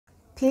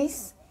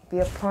Peace be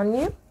upon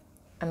you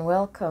and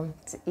welcome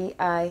to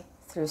EI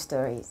Through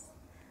Stories.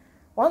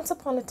 Once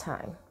upon a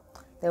time,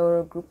 there were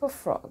a group of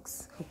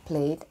frogs who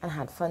played and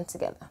had fun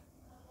together.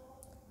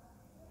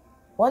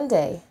 One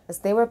day, as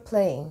they were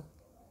playing,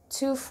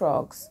 two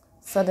frogs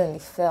suddenly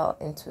fell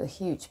into a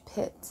huge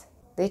pit.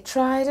 They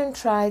tried and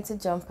tried to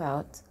jump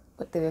out,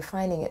 but they were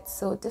finding it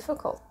so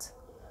difficult.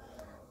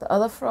 The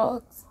other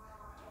frogs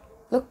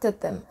looked at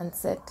them and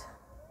said,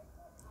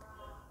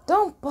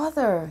 "Don't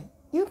bother.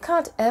 You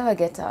can't ever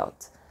get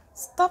out.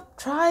 Stop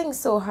trying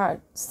so hard.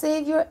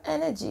 Save your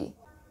energy.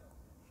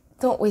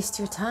 Don't waste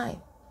your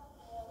time."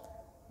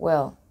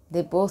 Well,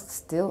 they both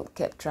still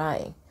kept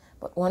trying,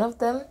 but one of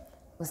them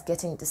was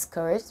getting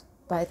discouraged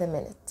by the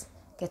minute,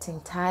 getting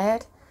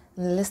tired,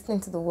 and listening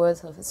to the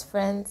words of his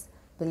friends,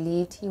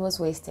 believed he was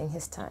wasting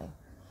his time.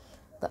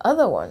 The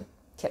other one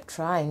kept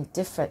trying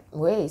different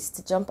ways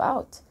to jump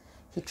out.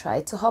 He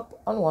tried to hop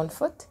on one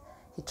foot.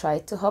 He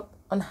tried to hop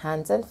on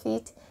hands and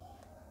feet.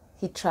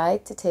 He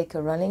tried to take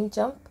a running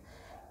jump,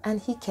 and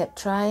he kept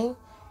trying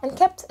and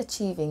kept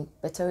achieving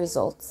better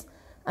results,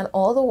 and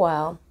all the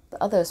while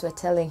the others were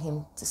telling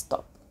him to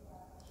stop.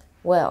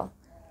 Well,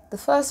 the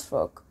first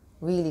frog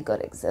really got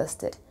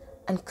exhausted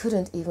and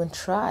couldn't even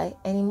try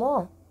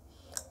anymore.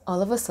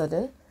 All of a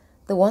sudden,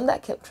 the one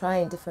that kept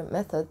trying different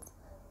methods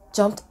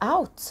jumped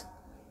out.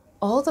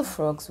 All the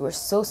frogs were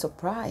so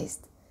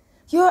surprised.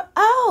 "You're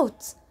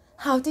out!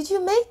 How did you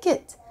make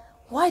it?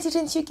 Why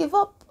didn't you give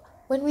up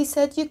when we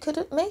said you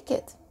couldn't make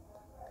it?"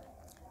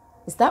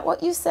 "Is that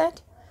what you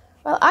said?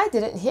 Well, I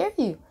didn't hear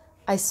you.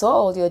 I saw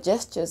all your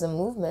gestures and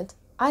movement.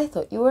 I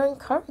thought you were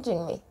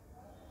encouraging me."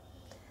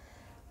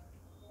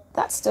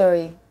 That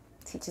story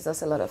teaches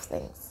us a lot of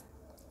things.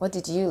 What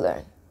did you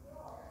learn?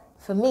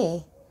 For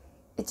me,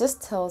 it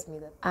just tells me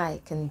that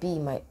I can be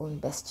my own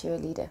best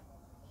cheerleader.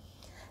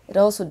 It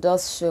also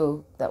does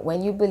show that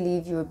when you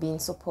believe you're being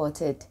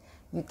supported,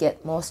 you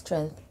get more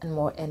strength and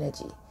more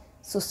energy.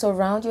 So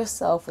surround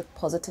yourself with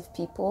positive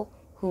people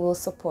who will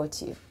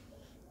support you.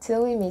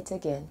 Till we meet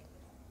again,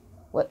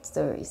 what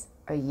stories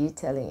are you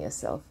telling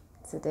yourself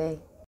today?